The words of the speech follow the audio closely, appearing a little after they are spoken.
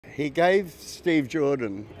He gave Steve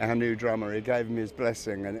Jordan, our new drummer, he gave him his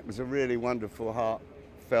blessing, and it was a really wonderful,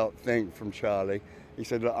 heartfelt thing from Charlie. He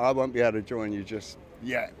said, look, I won't be able to join you just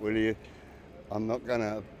yet, will you? I'm not going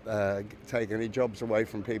to take any jobs away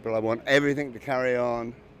from people. I want everything to carry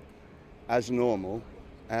on as normal.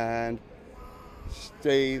 And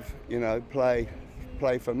Steve, you know, play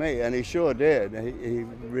for me, and he sure did. He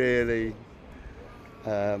really,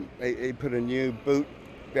 he put a new boot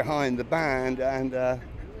behind the band, and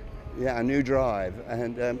yeah, a new drive,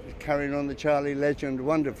 and carrying on the Charlie legend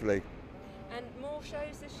wonderfully. And more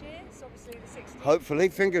shows this year, so obviously the 16th. Hopefully,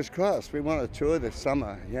 fingers crossed. We want to tour this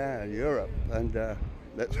summer, yeah, Europe, and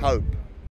let's hope.